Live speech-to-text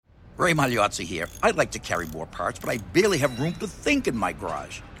Ray Magliozzi here. I'd like to carry more parts, but I barely have room to think in my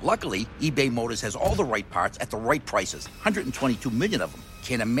garage. Luckily, eBay Motors has all the right parts at the right prices. 122 million of them.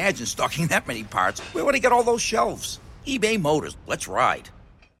 Can't imagine stocking that many parts. Where would I get all those shelves? eBay Motors. Let's ride.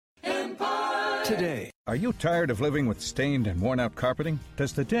 Today, are you tired of living with stained and worn-out carpeting?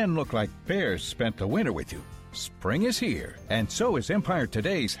 Does the den look like bears spent the winter with you? Spring is here, and so is Empire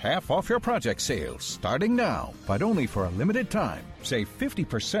Today's half off your project sales, starting now, but only for a limited time. Save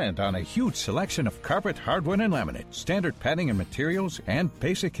 50% on a huge selection of carpet, hardwood, and laminate, standard padding and materials, and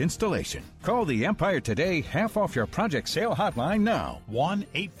basic installation. Call the Empire Today half off your project sale hotline now.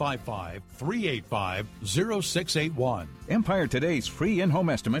 1-855-385-0681. Empire Today's free in-home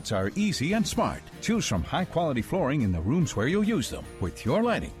estimates are easy and smart. Choose from high-quality flooring in the rooms where you'll use them, with your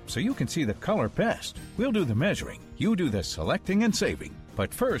lighting, so you can see the color best. We'll do the measuring, you do the selecting and saving.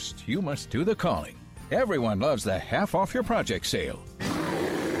 But first, you must do the calling. Everyone loves the half off your project sale.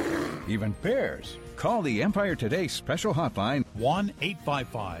 Even bears. Call the Empire Today special hotline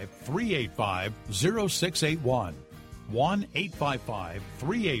 1-855-385-0681.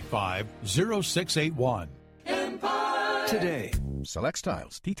 1-855-385-0681. Empire Today. Select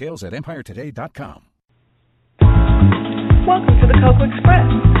styles. Details at EmpireToday.com. Welcome to the Cocoa Express,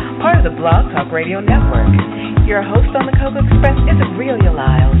 part of the Blog Talk Radio Network. Your host on the Cocoa Express is Aurelia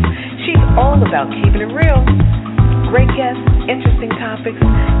Lyles. She's all about keeping it real. Great guests, interesting topics,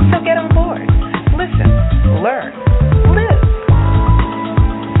 so get on board. Listen, learn, live.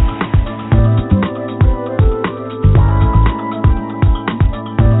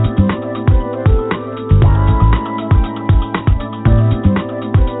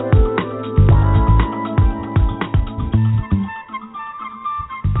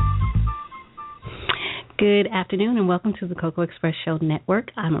 Good afternoon and welcome to the Cocoa Express Show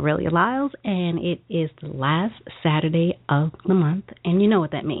Network. I'm Aurelia Lyles, and it is the last Saturday of the month, and you know what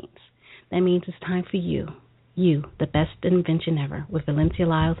that means. That means it's time for you, the best invention ever, with Valencia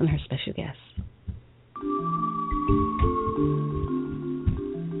Lyles and her special guest.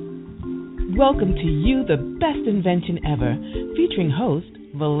 Welcome to You, the Best Invention Ever, featuring host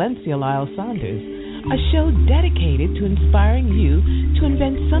Valencia Lyles-Saunders, a show dedicated to inspiring you to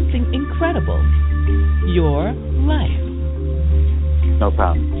invent something incredible. Your life. No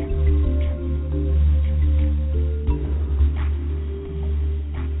problem.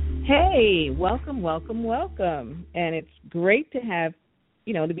 Hey, welcome. And it's great to have,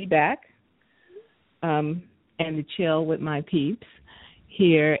 to be back and to chill with my peeps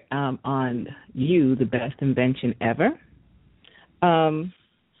here on You, the Best Invention Ever.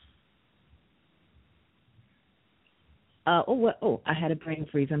 I had a brain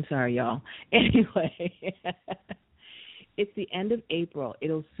freeze. I'm sorry, y'all. Anyway, it's the end of April.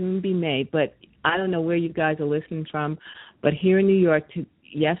 It'll soon be May, but I don't know where you guys are listening from, but here in New York,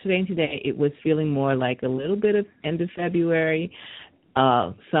 yesterday and today, it was feeling more like a little bit of end of February,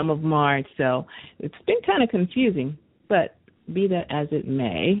 some of March, so it's been kind of confusing, but be that as it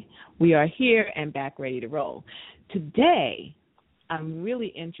may, we are here and back ready to roll. Today, I'm really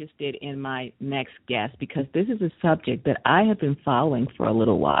interested in my next guest because this is a subject that I have been following for a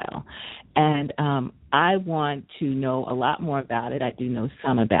little while. And I want to know a lot more about it. I do know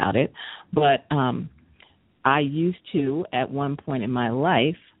some about it. But I used to, at one point in my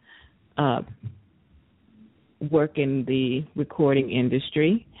life, work in the recording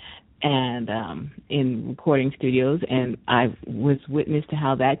industry and in recording studios. And I was witness to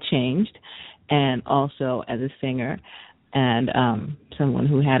how that changed, and also as a singer and someone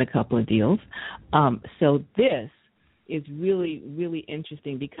who had a couple of deals. So this is really, really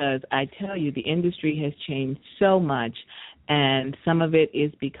interesting because I tell you, the industry has changed so much, and some of it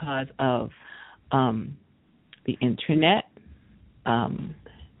is because of the internet.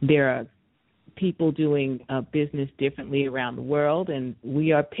 There are people doing business differently around the world, and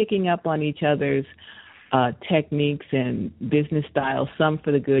we are picking up on each other's techniques and business styles, some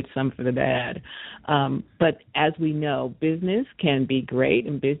for the good, some for the bad. But as we know, business can be great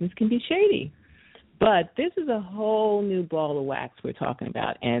and business can be shady. But this is a whole new ball of wax we're talking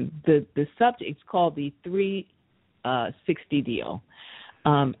about. And the subject is called the 360 deal.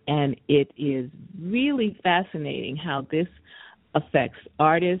 And it is really fascinating how this affects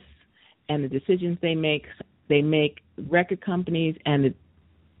artists and the decisions they make record companies and the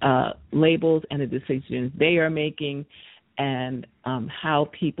labels and the decisions they are making, and how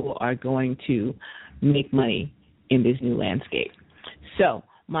people are going to make money in this new landscape. So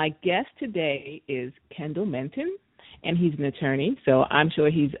my guest today is Kendall Mentor, and he's an attorney, so I'm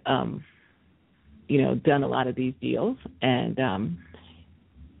sure he's done a lot of these deals, and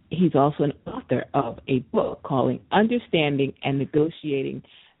he's also an author of a book called Understanding and Negotiating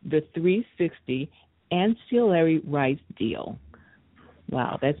the 360 ancillary rights deal.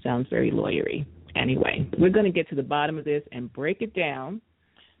 Wow, that sounds very lawyery. Anyway, we're going to get to the bottom of this and break it down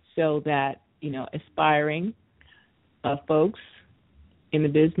so that, aspiring folks in the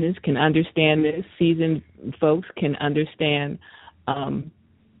business can understand this, seasoned folks can understand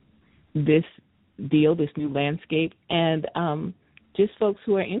this deal, this new landscape, and just folks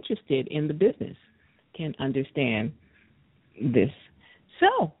who are interested in the business can understand this.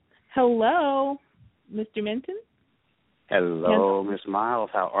 So, hello, Mr. Minton. Hello, Ms. Miles.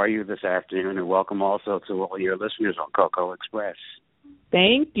 How are you this afternoon? And welcome also to all your listeners on Cocoa Express.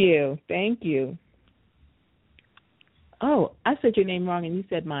 Thank you. Oh, I said your name wrong, and you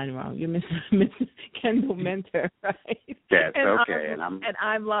said mine wrong. You're Miss Kendal Mentor, right? That's and okay.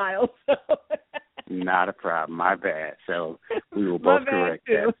 I'm Lyles. So. Not a problem. My bad. So we will both correct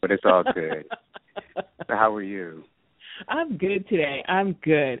that, but it's all good. So how are you? I'm good today. I'm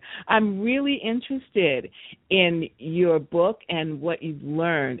good. I'm really interested in your book and what you've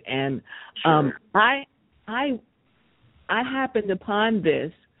learned, and sure. I happened upon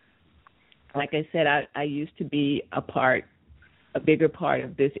this. Like I said, I used to be a bigger part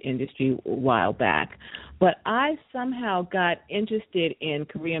of this industry a while back, but I somehow got interested in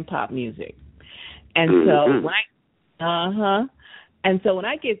Korean pop music, and so when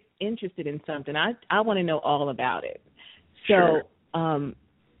I get interested in something, I want to know all about it. So sure.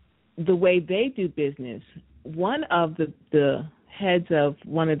 The way they do business, one of the heads of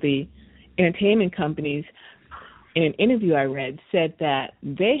one of the entertainment companies, in an interview I read, said that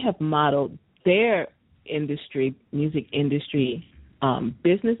they have modeled their music industry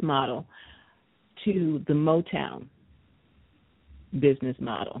business model to the Motown business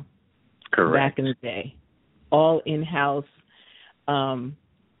model. Correct. Back in the day. All in-house.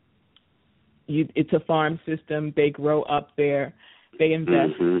 It's a farm system. They grow up there. They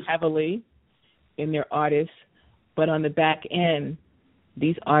invest heavily in their artists. But on the back end,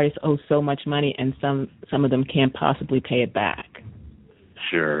 these artists owe so much money, and some of them can't possibly pay it back.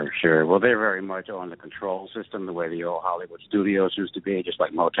 Sure. Well, they're very much on the control system, the way the old Hollywood studios used to be, just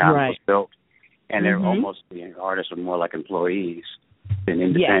like Motown was built. And they're almost, artists are more like employees than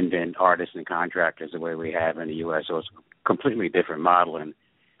independent artists and contractors the way we have in the U.S. So it's a completely different model, and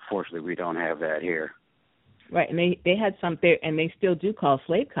fortunately we don't have that here. Right, and they had some there, and they still do call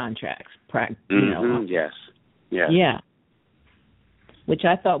slave contracts. Yes. Yeah. Which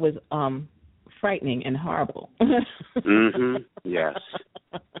I thought was frightening and horrible. Yes.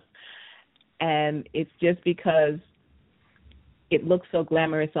 And it's just because it looks so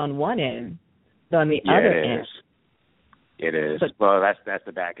glamorous on one end, but on the other end. It is. But, well, that's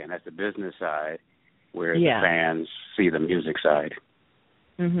the back end. That's the business side, where the fans see the music side.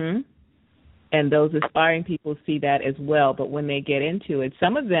 And those aspiring people see that as well. But when they get into it,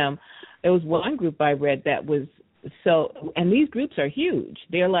 some of them, there was one group I read that was and these groups are huge.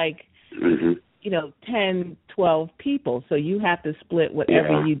 They're like, 10, 12 people. So you have to split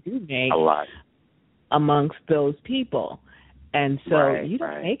whatever you do make a lot amongst those people. And so you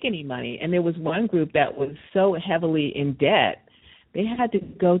don't make any money. And there was one group that was so heavily in debt, they had to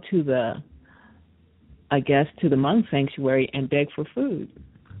go to the monk sanctuary and beg for food.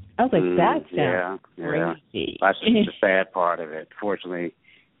 I was like, that sounds crazy. That's the sad part of it. Fortunately,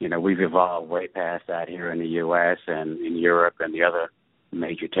 we've evolved way past that here in the U.S. and in Europe and the other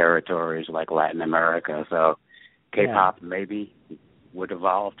major territories like Latin America. So K-pop maybe would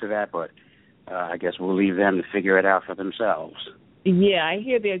evolve to that, but I guess we'll leave them to figure it out for themselves. Yeah, I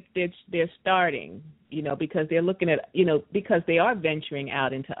hear they're starting, because they're looking at, because they are venturing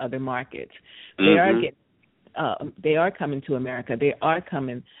out into other markets. They are coming to America. They are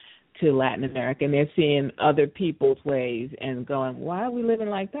coming to Latin America, and they're seeing other people's ways and going, why are we living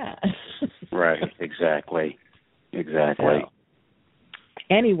like that? Right, exactly. So,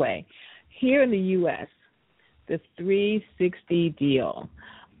 anyway, here in the U.S., the 360 deal,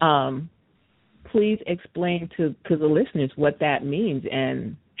 please explain to the listeners what that means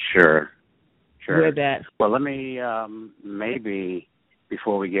and Sure. where that... Well, let me maybe,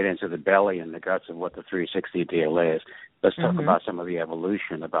 before we get into the belly and the guts of what the 360 deal is, let's talk about some of the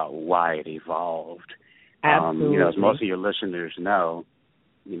evolution, about why it evolved. Absolutely. As most of your listeners know,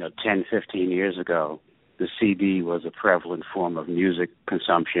 10, 15 years ago, the CD was a prevalent form of music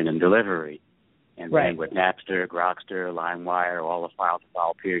consumption and delivery. And then with Napster, Grokster, LimeWire, all the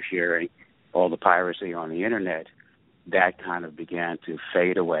file-to-file peer sharing, all the piracy on the Internet, that kind of began to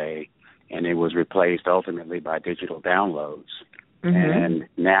fade away, and it was replaced ultimately by digital downloads. And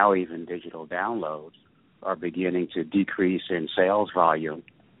now even digital downloads are beginning to decrease in sales volume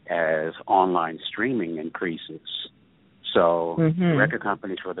as online streaming increases. So record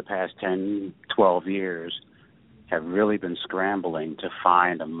companies for the past 10, 12 years have really been scrambling to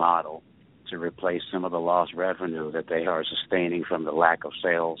find a model to replace some of the lost revenue that they are sustaining from the lack of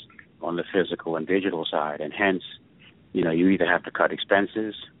sales on the physical and digital side. And hence, you either have to cut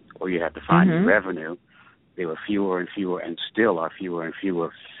expenses or you have to find new revenue. There were fewer and fewer, and still are fewer and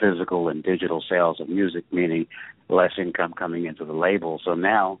fewer physical and digital sales of music, meaning less income coming into the label. So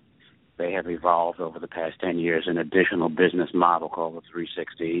now they have evolved over the past 10 years an additional business model called the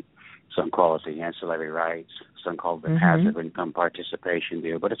 360. Some call it the ancillary rights. Some call it the passive income participation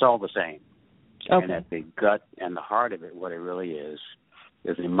deal. But it's all the same. Okay. And at the gut and the heart of it, what it really is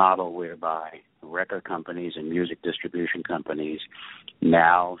a model whereby record companies and music distribution companies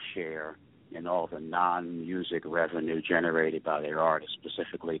now share in all the non-music revenue generated by their artists,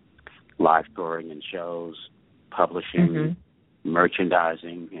 specifically live touring and shows, publishing,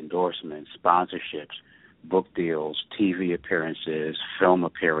 merchandising, endorsements, sponsorships, book deals, TV appearances, film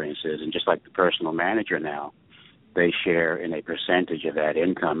appearances, and just like the personal manager now, they share in a percentage of that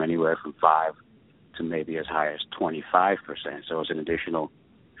income, anywhere from 5 to maybe as high as 25%. So it's an additional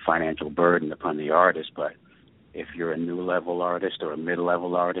financial burden upon the artist. But if you're a new level artist or a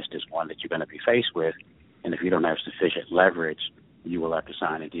mid-level artist, it's one that you're going to be faced with. And if you don't have sufficient leverage, you will have to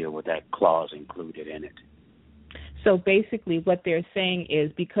sign a deal with that clause included in it. So basically what they're saying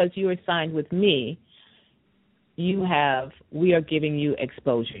is, because you are signed with me, we are giving you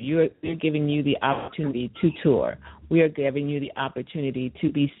exposure. We're giving you the opportunity to tour. We are giving you the opportunity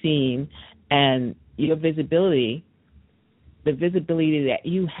to be seen, and your visibility, the visibility that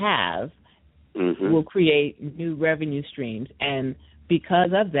you have, will create new revenue streams. And because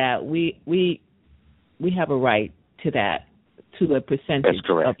of that, we have a right to that, to a percentage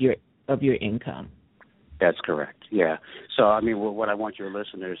of your income. That's correct. Yeah. So what I want your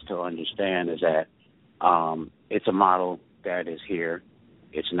listeners to understand is that it's a model that is here.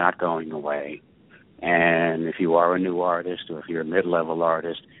 It's not going away. And if you are a new artist or if you're a mid-level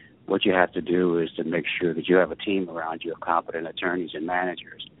artist, what you have to do is to make sure that you have a team around you of competent attorneys and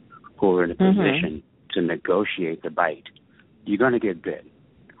managers who are in a position to negotiate the bite. You're going to get bit.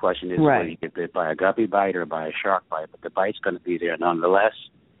 The question is whether you get bit by a guppy bite or by a shark bite, but the bite's going to be there nonetheless.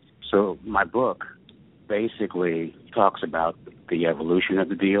 So my book basically talks about the evolution of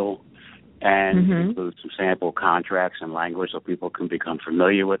the deal and includes some sample contracts and language so people can become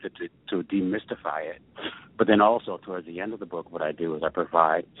familiar with it to demystify it. But then also towards the end of the book, what I do is I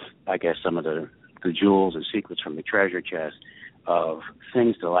provide, some of the jewels and secrets from the treasure chest of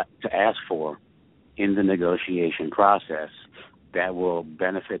things to ask for in the negotiation process that will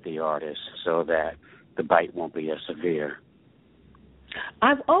benefit the artist so that the bite won't be as severe.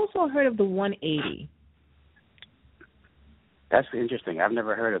 I've also heard of the 180. That's interesting. I've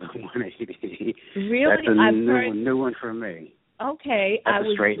never heard of the 180. Really? That's a new one for me. Okay. That's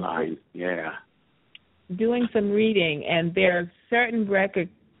a straight line. Yeah. Doing some reading, and there are certain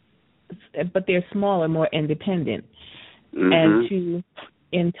records, but they're smaller, more independent. And to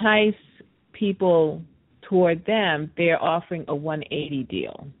entice people toward them, they're offering a 180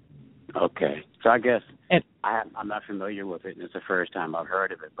 deal. Okay. So I guess I'm not familiar with it, and it's the first time I've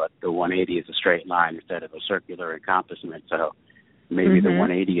heard of it, but the 180 is a straight line instead of a circular encompassment. So maybe the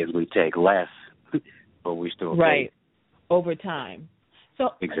 180 is we take less, but we still take over time.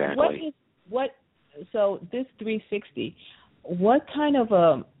 So exactly. So this 360, what kind of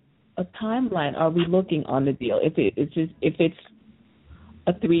a timeline are we looking on the deal? If it's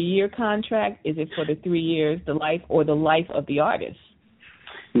a 3-year contract, is it for the 3 years, the life of the artist?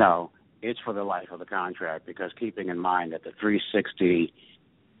 No, it's for the life of the contract, because keeping in mind that the 360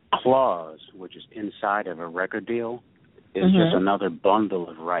 clause, which is inside of a record deal, is just another bundle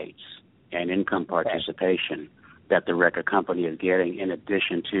of rights and income participation that the record company is getting in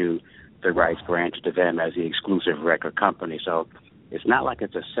addition to the rights granted to them as the exclusive record company. So it's not like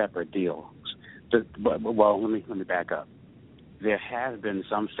it's a separate deal. Well, let me back up. There have been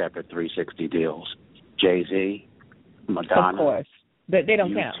some separate 360 deals. Jay-Z, Madonna. Of course. But they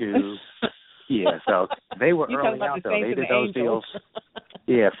don't count. Yeah, so they were early out, though. They did those deals,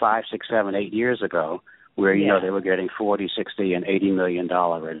 5, 6, 7, 8 years ago, where, they were getting $40, $60, and $80 million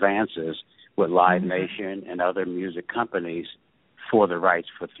advances with Live Nation and other music companies for the rights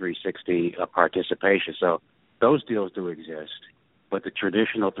for 360 participation. So those deals do exist. But the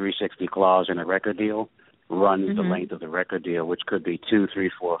traditional 360 clause in a record deal runs the length of the record deal, which could be 2, 3,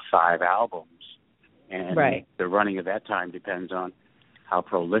 4, 5 albums. And the running of that time depends on how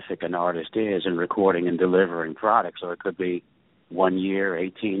prolific an artist is in recording and delivering products. So it could be 1 year,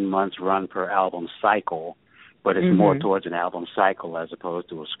 18 months run per album cycle, but it's more towards an album cycle as opposed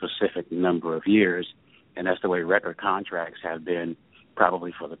to a specific number of years. And that's the way record contracts have been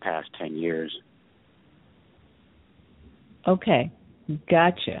probably for the past 10 years. Okay,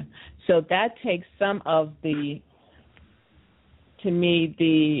 gotcha. So that takes some of the, to me,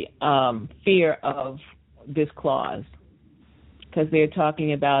 the fear of this clause, because they're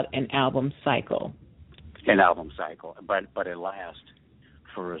talking about an album cycle. An album cycle, but it lasts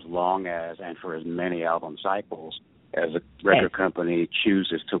for as long as and for as many album cycles as a record company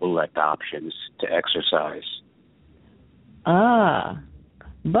chooses to elect options to exercise.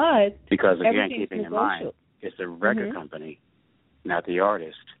 But because again, keeping in mind, it's the record company, not the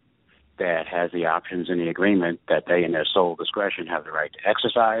artist, that has the options in the agreement that they, in their sole discretion, have the right to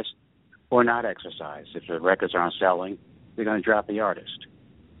exercise or not exercise. If the records aren't selling, they're going to drop the artist.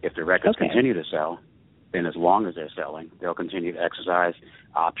 If the records continue to sell, then as long as they're selling, they'll continue to exercise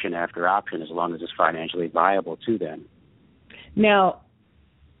option after option as long as it's financially viable to them. Now,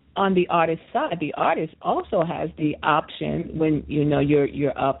 on the artist side, the artist also has the option when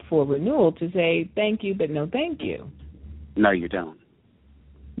you're up for renewal to say thank you, but no thank you. No, you don't.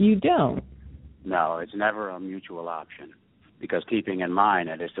 You don't? No, it's never a mutual option, because keeping in mind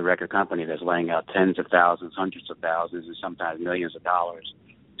that it's the record company that's laying out tens of thousands, hundreds of thousands, and sometimes millions of dollars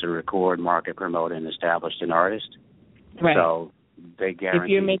to record, market, promote, and establish an artist. Right. So they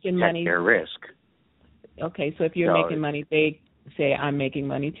guarantee their risk. Okay, so if you're making money, they say I'm making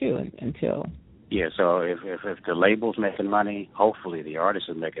money too until. Yeah, so if the label's making money, hopefully the artist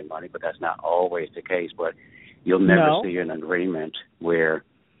is making money, but that's not always the case. But you'll never see an agreement where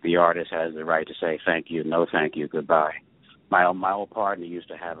the artist has the right to say thank you, no thank you, goodbye. My old partner used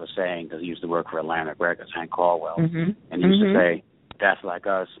to have a saying, because he used to work for Atlantic Records, Hank Caldwell, and he used to say, that's like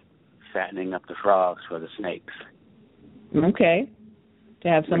us fattening up the frogs for the snakes. Okay. To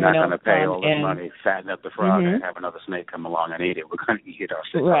have someone else come and... We're not going to pay all this money, fatten up the frog, and have another snake come along and eat it. We're going to eat it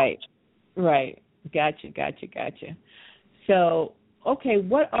ourselves. Right. Gotcha. So, okay,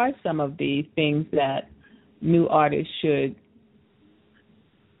 what are some of the things that new artists should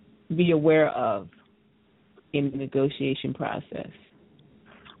be aware of in the negotiation process?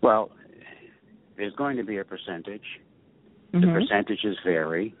 Well, there's going to be a percentage. The percentages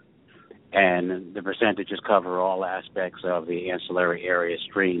vary, and the percentages cover all aspects of the ancillary area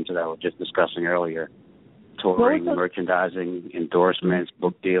streams that I was just discussing earlier: touring, merchandising, endorsements,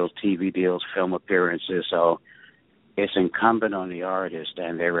 book deals, TV deals, film appearances. So it's incumbent on the artist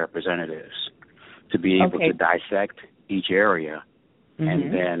and their representatives to be able to dissect each area.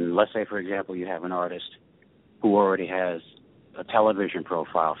 And then, let's say, for example, you have an artist who already has a television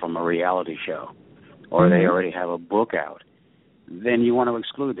profile from a reality show, or they already have a book out. Then you want to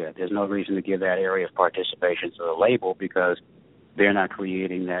exclude that. There's no reason to give that area of participation to the label, because they're not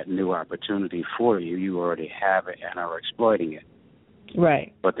creating that new opportunity for you. You already have it and are exploiting it.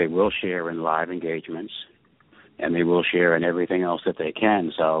 Right. But they will share in live engagements, and they will share in everything else that they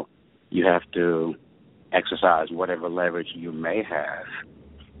can. So you have to exercise whatever leverage you may have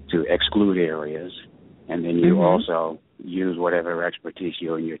to exclude areas, and then you also use whatever expertise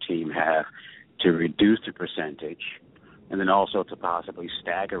you and your team have to reduce the percentage, and then also to possibly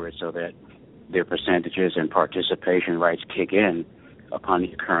stagger it so that their percentages and participation rights kick in upon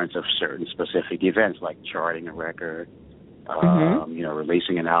the occurrence of certain specific events, like charting a record,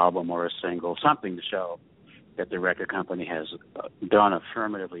 releasing an album or a single, something to show that the record company has done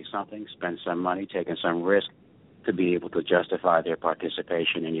affirmatively something, spent some money, taken some risk to be able to justify their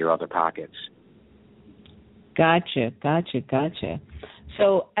participation in your other pockets. Gotcha.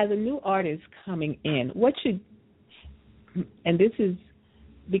 So as a new artist coming in, and this is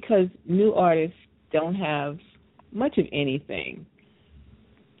because new artists don't have much of anything,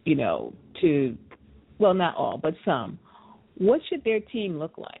 not all, but some. What should their team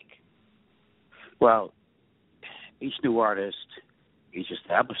look like? Well, each new artist, each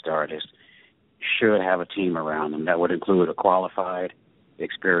established artist should have a team around them. That would include a qualified,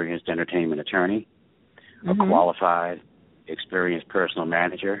 experienced entertainment attorney, a qualified, experienced personal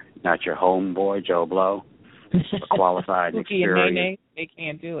manager, not your homeboy, Joe Blow, a qualified, experienced... They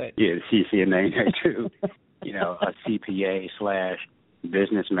can't do it. Yeah, CC and Nene too. A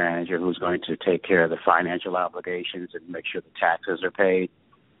CPA/business manager who's going to take care of the financial obligations and make sure the taxes are paid,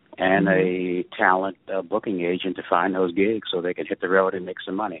 and a talent booking agent to find those gigs so they can hit the road and make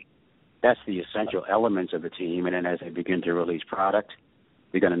some money. That's the essential elements of the team. And then as they begin to release product,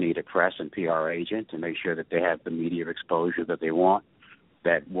 they're going to need a press and PR agent to make sure that they have the media exposure that they want.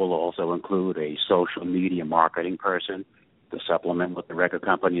 That will also include a social media marketing person to supplement what the record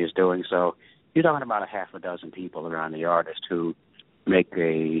company is doing. So you're talking about a half a dozen people around the artist who make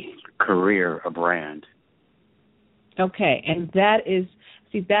a career a brand. Okay, and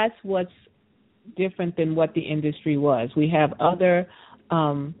that's what's different than what the industry was. We have other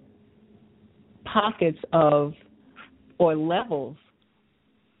pockets of or levels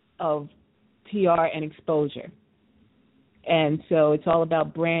of PR and exposure. And so it's all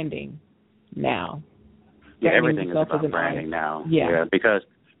about branding now. Yeah, everything is about branding now. Yeah. Because,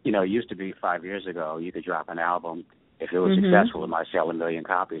 it used to be 5 years ago, you could drop an album. If it was successful, it might sell 1 million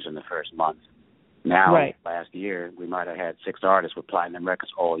copies in the first month. Now, last year, we might have had 6 artists with platinum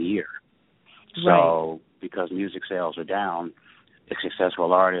records all year. So because music sales are down, the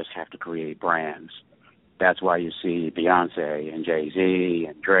successful artists have to create brands. That's why you see Beyonce and Jay-Z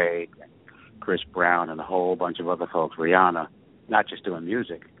and Drake and Chris Brown and a whole bunch of other folks, Rihanna, not just doing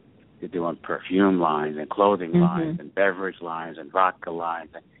music. They're doing perfume lines and clothing lines and beverage lines and vodka lines.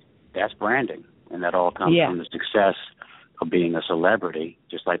 And that's branding. And that all comes from the success of being a celebrity,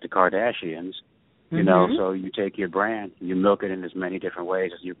 just like the Kardashians. You know, so you take your brand, you milk it in as many different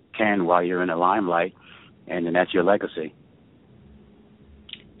ways as you can while you're in the limelight, and then that's your legacy.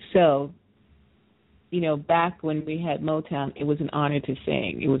 So, back when we had Motown, it was an honor to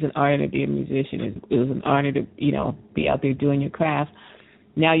sing. It was an honor to be a musician. It was an honor to, be out there doing your craft.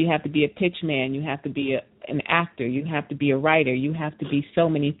 Now you have to be a pitch man. You have to be an actor. You have to be a writer. You have to be so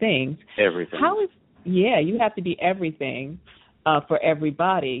many things. Everything. You have to be everything for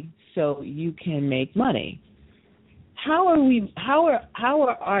everybody so you can make money. How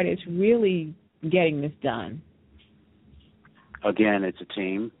are artists really getting this done? Again, it's a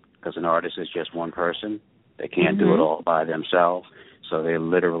team, because an artist is just one person. They can't do it all by themselves, so they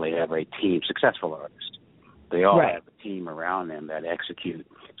literally have a team, successful artists. They all have a team around them that execute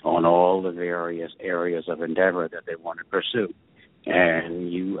on all the various areas of endeavor that they want to pursue.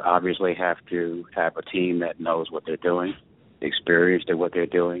 And you obviously have to have a team that knows what they're doing, experienced at what they're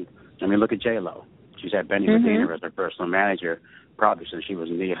doing. I mean, look at J-Lo. She's had Benny Medina as her personal manager probably since she was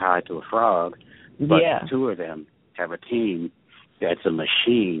knee-high to a frog. But the two of them have a team that's a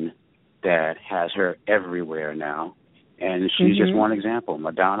machine that has her everywhere now. And she's just one example.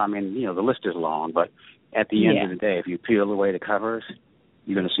 Madonna, I mean, the list is long, but at the end of the day, if you peel away the covers,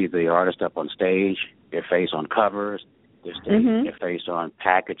 you're going to see the artist up on stage, their face on covers, their face on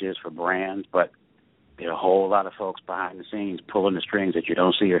packages for brands, but there are a whole lot of folks behind the scenes pulling the strings that you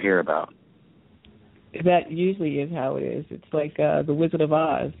don't see or hear about. That usually is how it is. It's like the Wizard of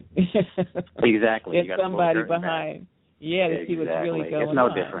Oz. Exactly. There's somebody behind. To see what's really going on. It's no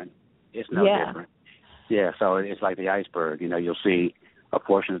different. It's no different. Yeah, so it's like the iceberg. You'll see a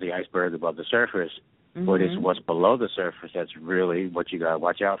portion of the iceberg above the surface, but it's what's below the surface that's really what you got to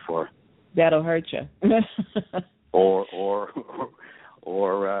watch out for. That'll hurt you. or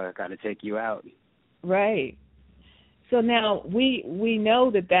kind of take you out. Right. So now we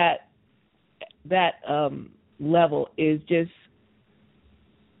know that level is just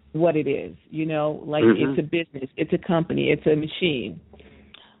what it is, it's a business, it's a company, it's a machine.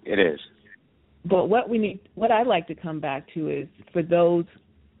 It is. But what I'd like to come back to is for those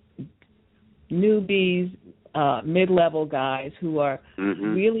newbies, mid-level guys who are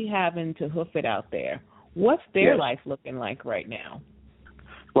really having to hoof it out there, what's their life looking like right now?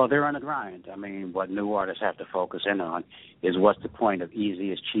 Well, they're on a grind. I mean, what new artists have to focus in on is what's the point of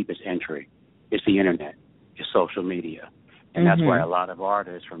easiest, cheapest entry. It's the Internet. It's social media. And that's why a lot of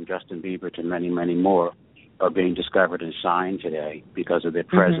artists, from Justin Bieber to many, many more, are being discovered and signed today because of their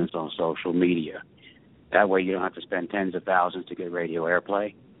presence on social media. That way you don't have to spend tens of thousands to get radio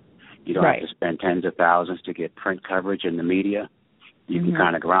airplay. You don't have to spend tens of thousands to get print coverage in the media. You can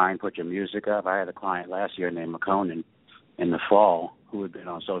kind of grind, put your music up. I had a client last year named McConan in the fall who had been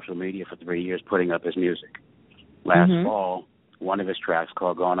on social media for 3 years putting up his music. Last fall, one of his tracks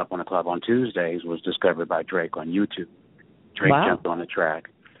called Going Up on a Club on Tuesdays was discovered by Drake on YouTube. Drake jumped on the track.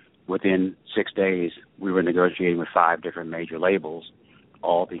 Within 6 days, we were negotiating with 5 different major labels,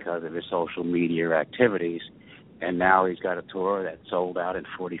 all because of his social media activities. And now he's got a tour that sold out in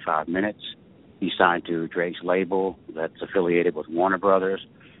 45 minutes. He signed to Drake's label that's affiliated with Warner Brothers.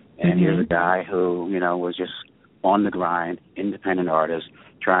 And here's a guy who, was just on the grind, independent artist,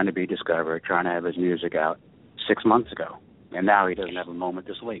 trying to be discovered, trying to have his music out 6 months ago. And now he doesn't have a moment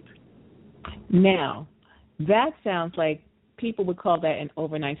to sleep. Now, that sounds like people would call that an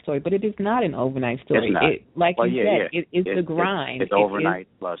overnight story, but it is not an overnight story. It's not. It's the grind. It's overnight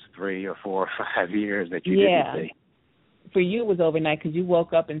plus 3 or 4 or 5 years that you didn't see. For you, it was overnight because you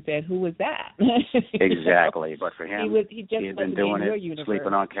woke up and said, "Who was that?" Exactly. But for him, he had been doing it,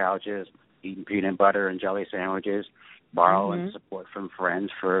 sleeping on couches, eating peanut butter and jelly sandwiches, borrowing support from friends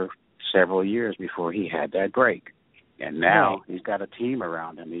for several years before he had that break. And now he's got a team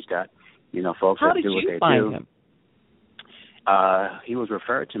around him. He's got, folks that do what they do. How did you find him? He was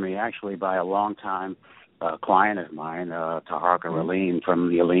referred to me actually by a longtime client of mine, Taharka Aleem from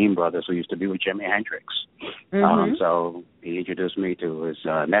the Aleem brothers, who used to be with Jimi Hendrix. So he introduced me to his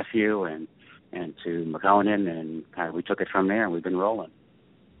nephew and to McConan, and kind of we took it from there, and we've been rolling.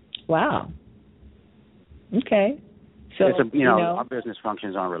 Wow. Okay. So it's our business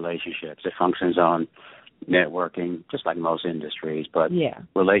functions on relationships. It functions on networking, just like most industries. But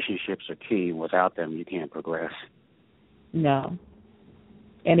relationships are key. Without them, you can't progress. No.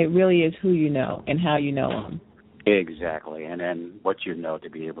 And it really is who you know and how you know them. Exactly. And then what you know to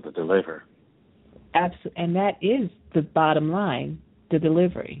be able to deliver. Absolutely. And that is the bottom line, the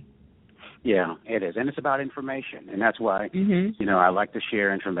delivery. Yeah, it is. And it's about information. And that's why, I like to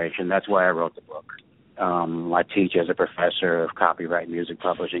share information. That's why I wrote the book. I teach as a professor of copyright music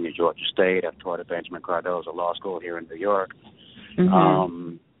publishing at Georgia State. I've taught at Benjamin Cardozo Law School here in New York.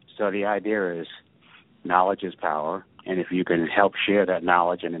 So the idea is knowledge is power. And if you can help share that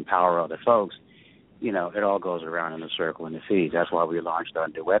knowledge and empower other folks, it all goes around in a circle and it feeds. That's why we launched our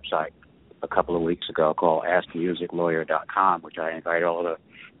new website a couple of weeks ago called AskMusicLawyer.com, which I invite all the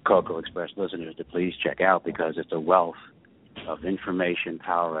Cocoa Express listeners to please check out, because it's a wealth of information,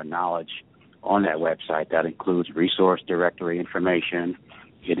 power, and knowledge on that website. That includes resource directory information.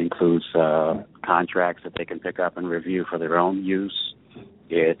 It includes contracts that they can pick up and review for their own use.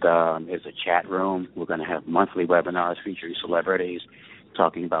 It is a chat room. We're going to have monthly webinars featuring celebrities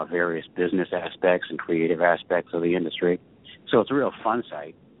talking about various business aspects and creative aspects of the industry. So it's a real fun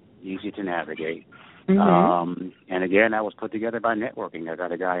site, easy to navigate. And again, that was put together by networking. I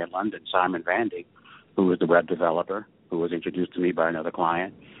got a guy in London, Simon Vandy, who is the web developer, who was introduced to me by another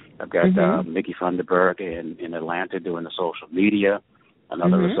client. I've got Mickey Funderburg in Atlanta doing the social media,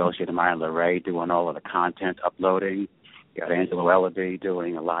 another associate of mine, Lorraine, doing all of the content uploading. Got Angelo Ellaby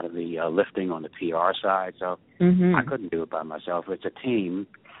doing a lot of the lifting on the PR side. So I couldn't do it by myself. It's a team,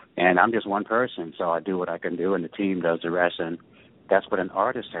 and I'm just one person, so I do what I can do, and the team does the rest. And that's what an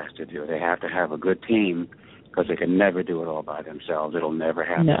artist has to do. They have to have a good team, because they can never do it all by themselves. It'll never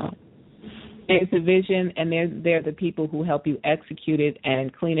happen. No. There's a vision, and they're the people who help you execute it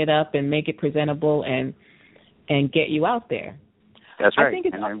and clean it up and make it presentable and get you out there. That's right.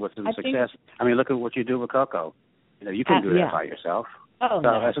 And then with some success, look at what you do with Coco. You can do that by yourself. Oh, so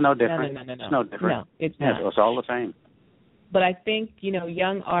no. It's no different. No. It's no different. No, it's not. It's all the same. But I think,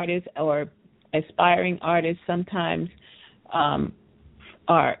 young artists or aspiring artists sometimes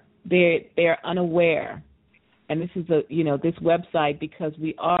they're unaware. And this is this website, because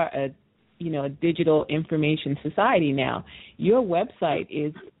we are a digital information society now. Your website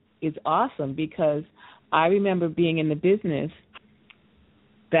is awesome, because I remember being in the business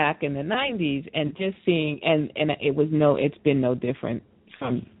back in the 90s and just seeing, and it's been no different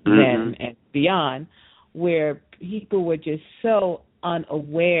from then and beyond, where people were just so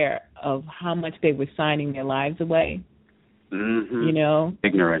unaware of how much they were signing their lives away.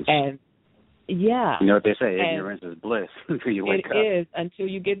 Ignorance. And you know what they say, ignorance is bliss until you wake up. It is, until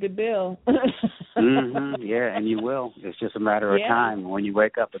you get the bill. Yeah, and you will. It's just a matter of time. When you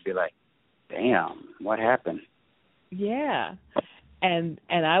wake up, it'll be like, damn, what happened? Yeah. And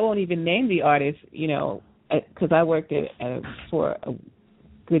I won't even name the artist, because I worked for a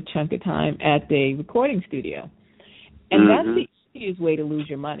good chunk of time at the recording studio. And that's the easiest way to lose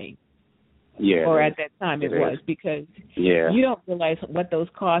your money. Yeah. Or at that time it was, because you don't realize what those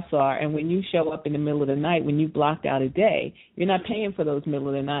costs are. And when you show up in the middle of the night, when you blocked out a day, you're not paying for those middle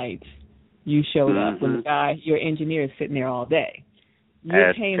of the nights. You showed up when the guy, your engineer, is sitting there all day. You're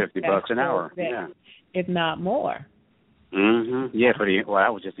at paying $50 an hour, if not more. Yeah, I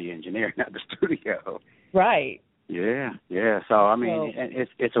was just the engineer, not the studio. Right. Yeah. So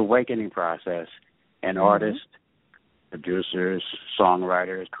it's an awakening process, and artists, producers,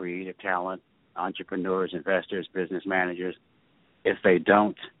 songwriters, creative talent, entrepreneurs, investors, business managers, if they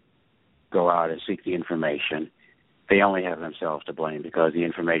don't go out and seek the information, they only have themselves to blame, because the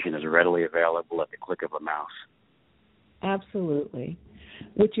information is readily available at the click of a mouse. Absolutely,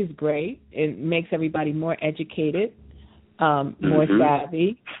 which is great. It makes everybody more educated, more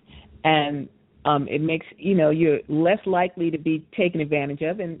savvy, and it makes, you're less likely to be taken advantage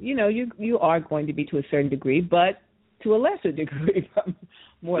of, and, you are going to be to a certain degree, but to a lesser degree,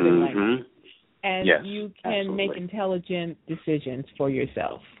 more than likely. And you can make intelligent decisions for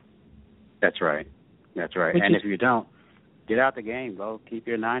yourself. That's right. And if you don't, get out the game. Go keep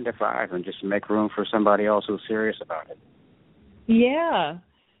your 9 to 5 and just make room for somebody else who's serious about it. Yeah.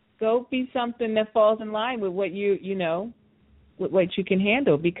 Go be something that falls in line with what with what you can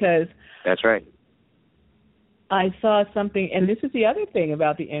handle, because that's right. I saw something, and this is the other thing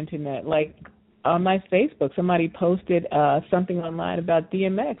about the internet, like on my Facebook, somebody posted something online about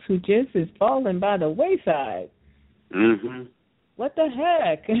DMX, who just is falling by the wayside. Mhm. What the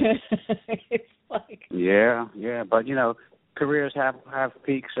heck? It's like yeah, but careers have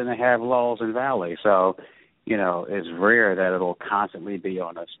peaks and they have lulls and valleys. So, it's rare that it'll constantly be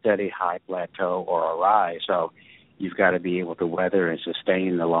on a steady high plateau or a rise. So, you've got to be able to weather and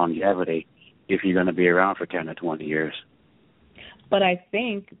sustain the longevity if you're going to be around for 10 or 20 years. But I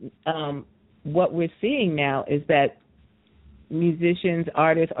think what we're seeing now is that musicians,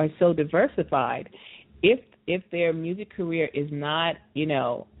 artists are so diversified. If their music career is not,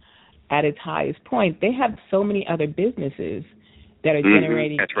 at its highest point, they have so many other businesses that are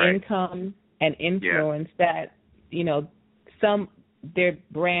generating income and influence that, their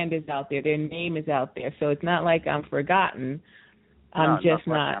brand is out there, their name is out there. So it's not like I'm forgotten.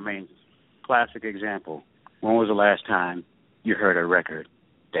 Classic example. When was the last time you heard a record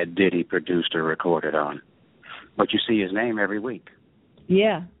that Diddy produced or recorded on? But you see his name every week.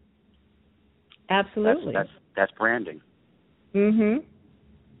 Yeah. Absolutely. That's branding. Mhm.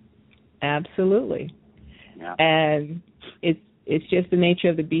 Absolutely. Yeah. And it's just the nature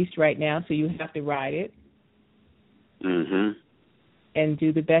of the beast right now, so you have to ride it. Mhm. And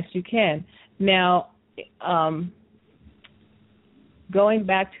do the best you can. Now, going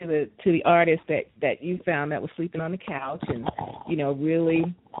back to the artist that you found that was sleeping on the couch and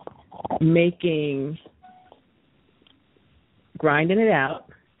really grinding it out.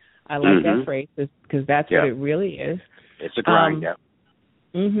 I like that phrase because that's what it really is. It's a grind.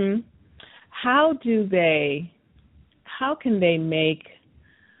 Mhm. How can they make?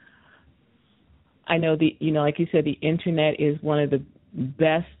 I know like you said, the internet is one of the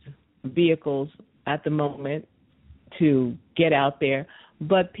best vehicles at the moment to get out there,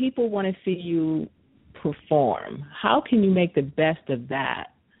 but people want to see you perform. How can you make the best of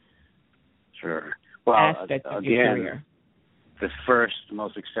that? Sure. Well, aspect of your career? The first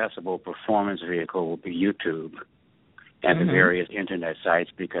most accessible performance vehicle will be YouTube and the various internet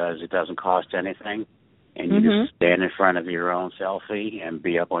sites because it doesn't cost anything, and you just stand in front of your own selfie and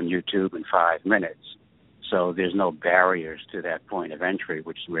be up on YouTube in 5 minutes. So there's no barriers to that point of entry,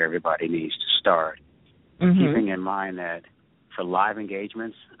 which is where everybody needs to start. Keeping in mind that for live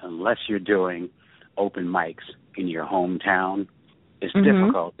engagements, unless you're doing open mics in your hometown, it's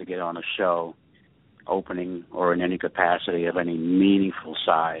difficult to get on a show opening or in any capacity of any meaningful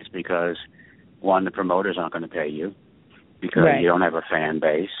size because, one, the promoters aren't going to pay you because you don't have a fan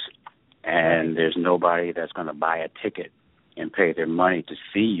base, and there's nobody that's going to buy a ticket and pay their money to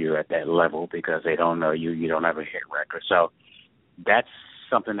see you at that level because they don't know you don't have a hit record. So that's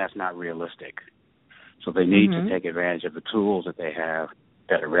something that's not realistic. So they need to take advantage of the tools that they have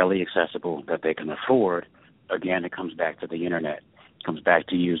that are readily accessible, that they can afford. Again, it comes back to the internet. It comes back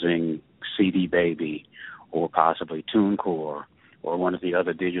to using CD Baby or possibly TuneCore or one of the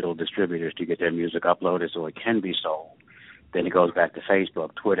other digital distributors to get their music uploaded so it can be sold. Then it goes back to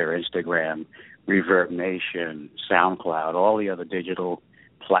Facebook, Twitter, Instagram, Reverb Nation, SoundCloud, all the other digital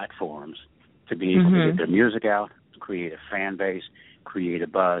platforms to be able to get their music out, create a fan base, create a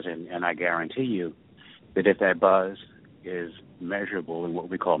buzz, and I guarantee you that if that buzz is measurable in what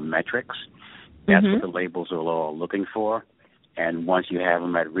we call metrics, that's what the labels are all looking for. And once you have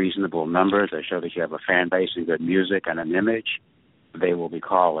them at reasonable numbers that show that you have a fan base and good music and an image, they will be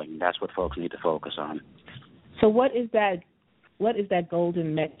calling. That's what folks need to focus on. So what is that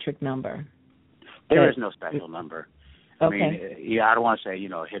golden metric number? There is no special number. I mean, I don't want to say,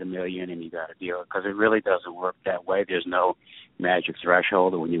 hit 1 million and you got a deal, because it really doesn't work that way. There's no magic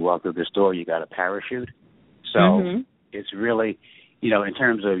threshold, and when you walk through the store, you got a parachute. So it's really, in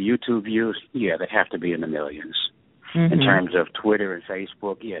terms of YouTube views, they have to be in the millions. In terms of Twitter and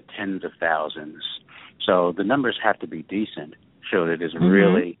Facebook, tens of thousands. So the numbers have to be decent, so that it's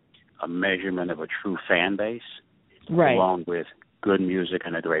really a measurement of a true fan base, along with good music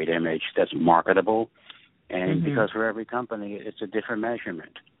and a great image that's marketable. And because for every company, it's a different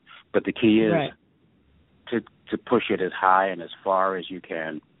measurement. But the key is to push it as high and as far as you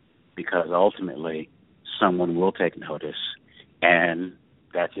can, because ultimately someone will take notice, and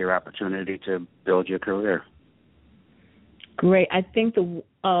that's your opportunity to build your career. Great. I think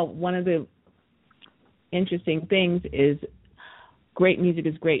one of the interesting things is great music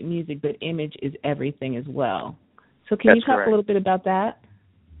is great music, but image is everything as well. So can you talk a little bit about that?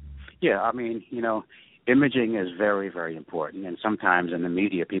 Yeah, I mean, imaging is very, very important. And sometimes in the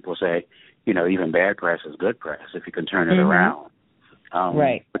media, people say, even bad press is good press if you can turn it around.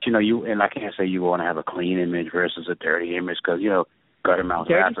 But, and I can't say you want to have a clean image versus a dirty image because, gutter mouth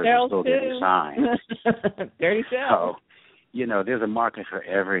rappers will still give you signs. Dirty sell. there's a market for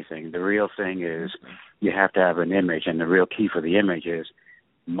everything. The real thing is you have to have an image, and the real key for the image is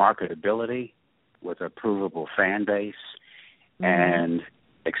marketability with a provable fan base and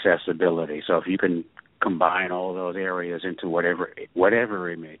accessibility. So if you can combine all those areas into whatever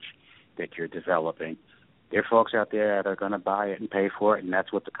image that you're developing, there are folks out there that are going to buy it and pay for it, and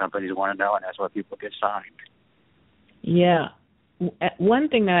that's what the companies want to know, and that's why people get signed. Yeah. One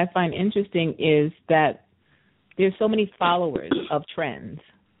thing that I find interesting is that there's so many followers of trends.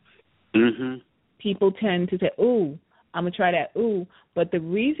 Mm-hmm. People tend to say, ooh, I'm going to try that, ooh. But the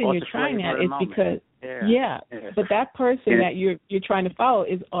reason you're trying that is because, but that person that you're trying to follow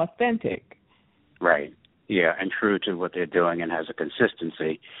is authentic. Right. Yeah, and true to what they're doing and has a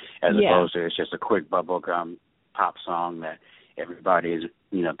consistency, as opposed to it's just a quick bubblegum pop song that everybody is,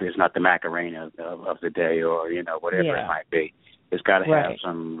 there's not the Macarena of the day or, whatever it might be. It's got to have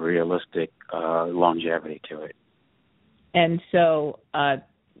some realistic longevity to it. And so that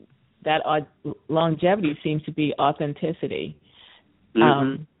longevity seems to be authenticity.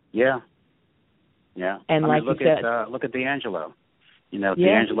 Mm-hmm. Yeah. And like look you said, look at D'Angelo.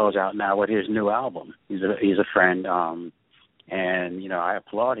 D'Angelo's out now with his new album. He's a friend, and I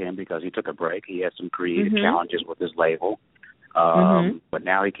applaud him because he took a break. He had some creative challenges with his label, but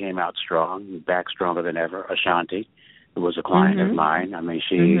now he came out strong, back stronger than ever. Ashanti, who was a client of mine. I mean,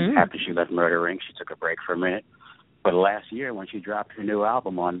 she after she left Murder Inc., she took a break for a minute. But last year, when she dropped her new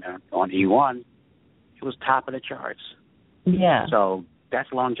album on E1, it was top of the charts. Yeah. So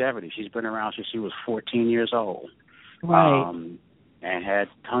that's longevity. She's been around since she was 14 years old. Right. And had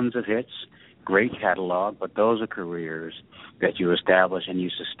tons of hits, great catalog, but those are careers that you establish and you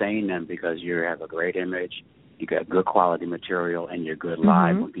sustain them because you have a great image, you got good quality material, and you're good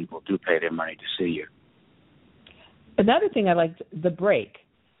live when people do pay their money to see you. Another thing I like, the break.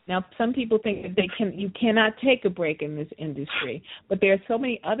 Now, some people think that you cannot take a break in this industry, but there are so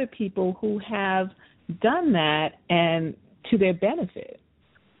many other people who have done that and to their benefit.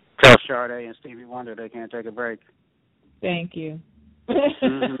 Tell Sade and Stevie Wonder they can't take a break. Thank you. So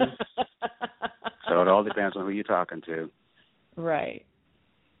it all depends on who you're talking to. Right.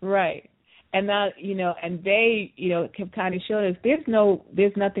 And now, and they, can kind of show us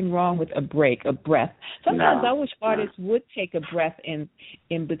there's nothing wrong with a break, a breath. Sometimes I wish artists would take a breath in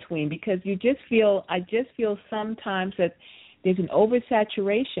between because I just feel sometimes that there's an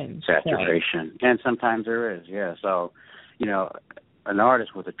oversaturation. Saturation. And sometimes there is, yeah. So, an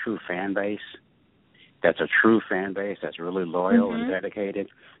artist with a true fan base, that's really loyal and dedicated,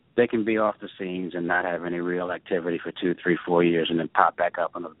 they can be off the scenes and not have any real activity for 2, 3, 4 years and then pop back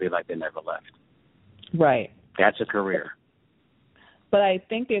up and it'll be like they never left. Right. That's a career. But I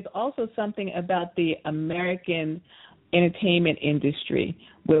think there's also something about the American entertainment industry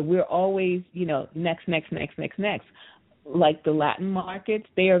where we're always, next. Like the Latin markets,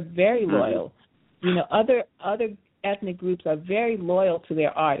 they are very loyal. Other ethnic groups are very loyal to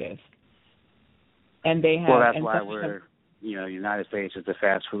their artists. And they have. Well, that's why we're, United States is the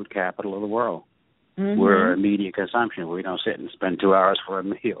fast food capital of the world. We're immediate consumption. We don't sit and spend 2 hours for a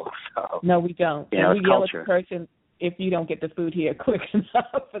meal. So, no, we don't. And we yell culture. At the person if you don't get the food here quick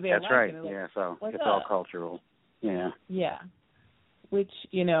enough for their life. That's right. Like, yeah. So it's up? all cultural. Yeah. Yeah. Which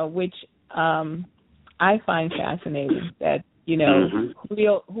I find fascinating that.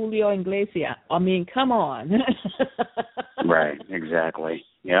 Julio Iglesias. I mean, come on. Right, exactly.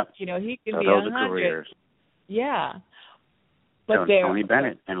 Yep. He can be those 100. are careers. Yeah. But Tony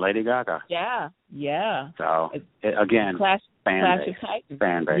Bennett and Lady Gaga. Yeah. So, again,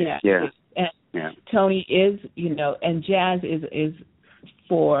 fan base. Yeah. Tony is, and jazz is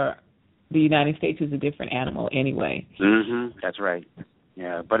for the United States is a different animal anyway. That's right.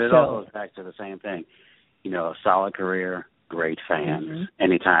 Yeah, but it all goes back to the same thing. A solid career, great fans.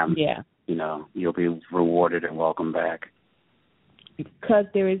 Anytime, you'll be rewarded and welcome back. Because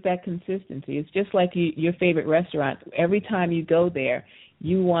there is that consistency. It's just like your favorite restaurant. Every time you go there,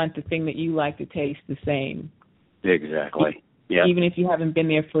 you want the thing that you like to taste the same. Exactly. Yeah. Even if you haven't been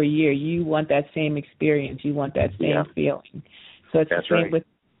there for a year, you want that same experience. You want that same feeling. So it's the same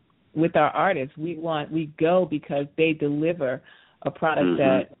with our artists. We go because they deliver a product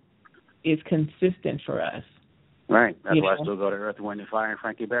that is consistent for us. Right. That's why I still go to Earth, Wind & Fire and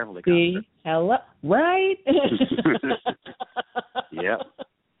Frankie Beverly See? concert. Hello. Right? Yep.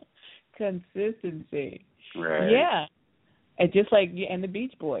 Consistency. Right. Yeah. And just like and the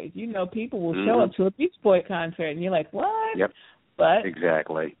Beach Boys. People will show up to a Beach Boy concert and you're like, what? Yep. But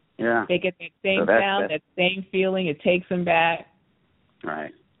exactly. Yeah. They get that same sound, that same feeling. It takes them back.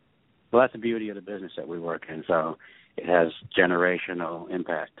 Right. Well, that's the beauty of the business that we work in. So it has generational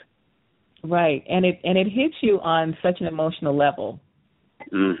impact. Right, and it hits you on such an emotional level.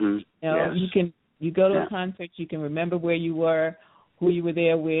 Mm-hmm. Yes. You go to a concert, you can remember where you were, who you were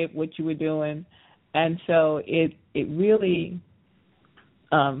there with, what you were doing, and so it really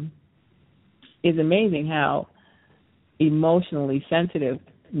is amazing how emotionally sensitive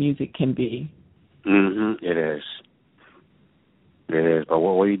music can be. Mm-hmm. It is. It is. But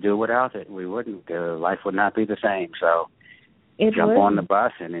what would we do without it? We wouldn't. Life would not be the same. So jump on the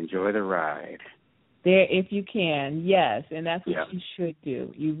bus and enjoy the ride. There, if you can, yes, and that's what you should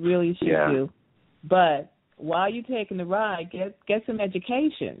do. You really should do. But while you're taking the ride, get some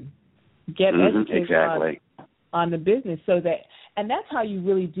education. Get educated on the business, and that's how you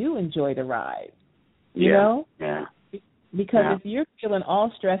really do enjoy the ride. You know? Yeah. Because if you're feeling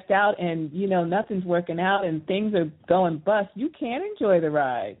all stressed out and, nothing's working out and things are going bust, you can't enjoy the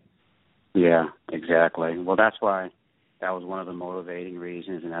ride. Yeah, exactly. Well, that's why that was one of the motivating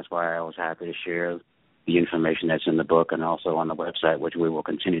reasons, and that's why I was happy to share the information that's in the book and also on the website, which we will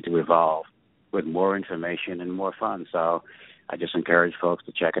continue to evolve with more information and more fun. So I just encourage folks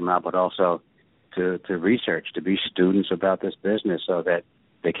to check them out, but also to research, to be students about this business so that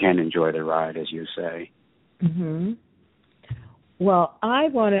they can enjoy the ride, as you say. Mm-hmm. Well, I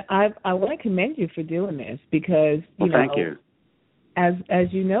want to commend you for doing this because thank you. As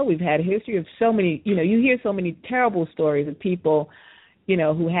you know, we've had a history of so many. You hear so many terrible stories of people,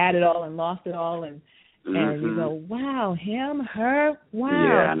 who had it all and lost it all, and you go, wow, him, her, wow.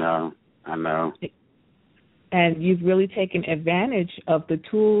 Yeah, I know. And you've really taken advantage of the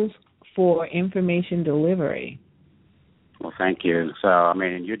tools for information delivery. Well, thank you. So,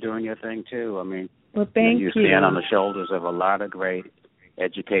 and you're doing your thing too. Well, thank you. You stand on the shoulders of a lot of great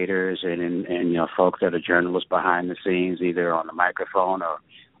educators and folks that are journalists behind the scenes, either on the microphone or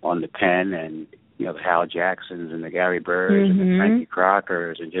on the pen, and the Hal Jacksons and the Gary Birds and the Frankie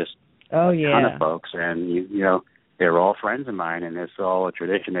Crockers and just a ton of folks. And they're all friends of mine, and it's all a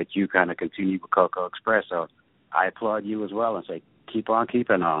tradition that you kind of continue with Cocoa Express. So I applaud you as well and say, keep on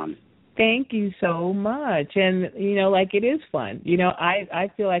keeping on. Thank you so much. And, it is fun. I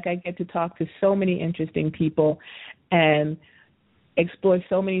feel like I get to talk to so many interesting people and explore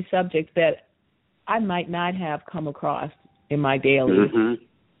so many subjects that I might not have come across in my daily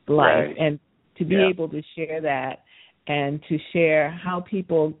life. Right. And to be able to share that and to share how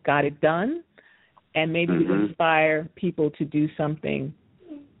people got it done and maybe to inspire people to do something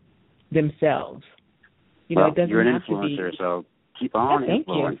themselves. It doesn't you're an have influencer, to be... so keep on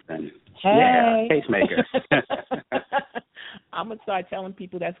influencing. Hey. Yeah, pacemaker. I'm going to start telling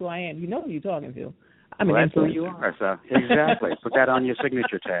people that's who I am. You know who you're talking to. I'm an influencer. You are. So, exactly. Put that on your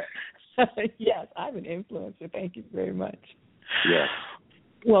signature tag. Yes, I'm an influencer. Thank you very much. Yes.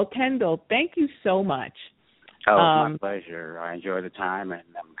 Well, Kendall, thank you so much. Oh, it's my pleasure. I enjoy the time, and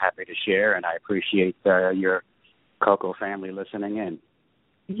I'm happy to share, and I appreciate your Cocoa family listening in.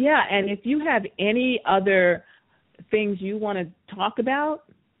 Yeah, and if you have any other things you want to talk about,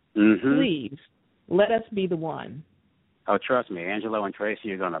 please let us be the one. Oh, trust me, Angelo and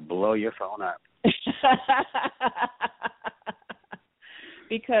Tracy are going to blow your phone up.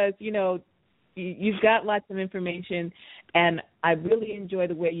 Because, you've got lots of information, and I really enjoy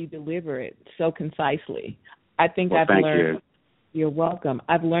the way you deliver it so concisely. I think I've learned. You. You're welcome.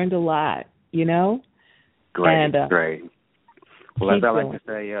 I've learned a lot, Great, and, great. Well, as I like to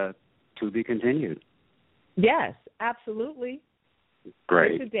say, to be continued. Yes, absolutely.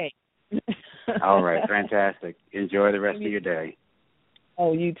 Great. It's a date. All right, fantastic. Enjoy the rest of your day.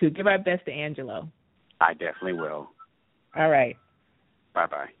 Oh, you too. Give our best to Angelo. I definitely will. All right.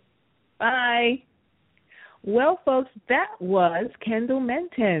 Bye-bye. Bye. Well, folks, that was Kendal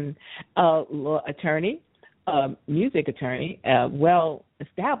Mentor, law attorney, music attorney, a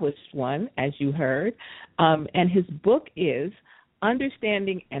well-established one, as you heard. And his book is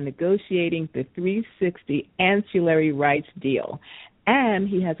Understanding and Negotiating the 360 Ancillary Rights Deal. And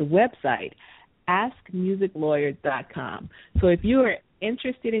he has a website, askmusiclawyer.com. So if you are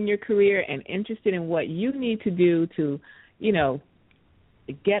interested in your career and interested in what you need to do to,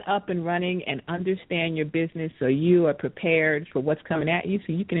 get up and running and understand your business so you are prepared for what's coming at you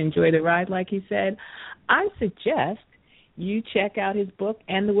so you can enjoy the ride, like he said, I suggest you check out his book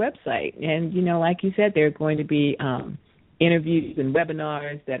and the website. And, like you said, there are going to be interviews and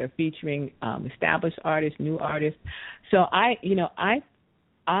webinars that are featuring established artists, new artists. So I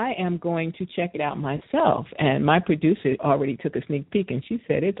am going to check it out myself. And my producer already took a sneak peek, and she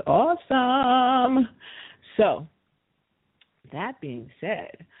said it's awesome. So that being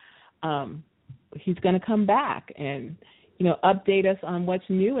said, he's going to come back and, update us on what's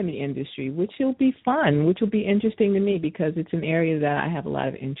new in the industry, which will be fun, which will be interesting to me because it's an area that I have a lot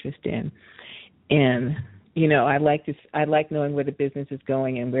of interest in. And, I like knowing where the business is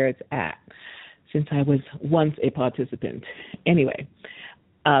going and where it's at, since I was once a participant. Anyway,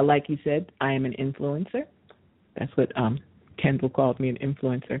 like you said, I am an influencer. That's what Kendall called me, an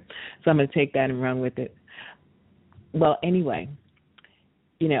influencer. So I'm going to take that and run with it. Well, anyway,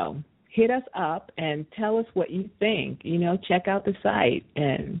 hit us up and tell us what you think. Check out the site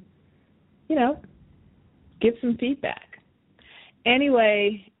and, give some feedback.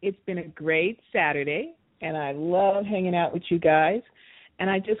 Anyway, it's been a great Saturday, and I love hanging out with you guys. And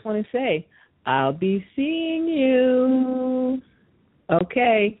I just want to say, I'll be seeing you.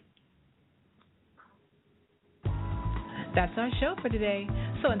 Okay. That's our show for today.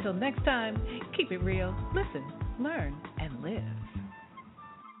 So until next time, keep it real, listen, learn, and live.